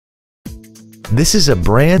This is a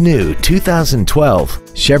brand new 2012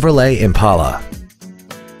 Chevrolet Impala.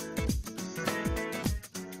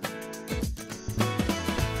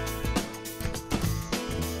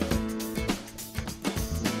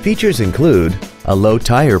 Features include a low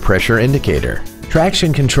tire pressure indicator,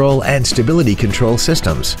 traction control and stability control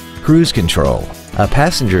systems, cruise control, a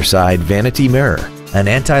passenger side vanity mirror, an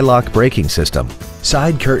anti-lock braking system,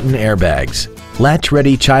 side curtain airbags,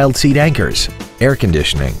 latch-ready child seat anchors, air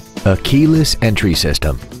conditioning, a keyless entry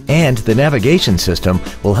system, and the navigation system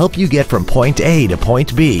will help you get from point A to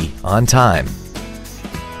point B on time.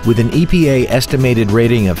 With an EPA estimated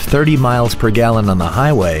rating of 30 miles per gallon on the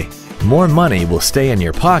highway, more money will stay in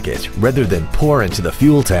your pocket rather than pour into the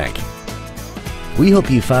fuel tank. We hope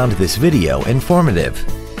you found this video informative.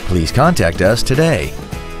 Please contact us today.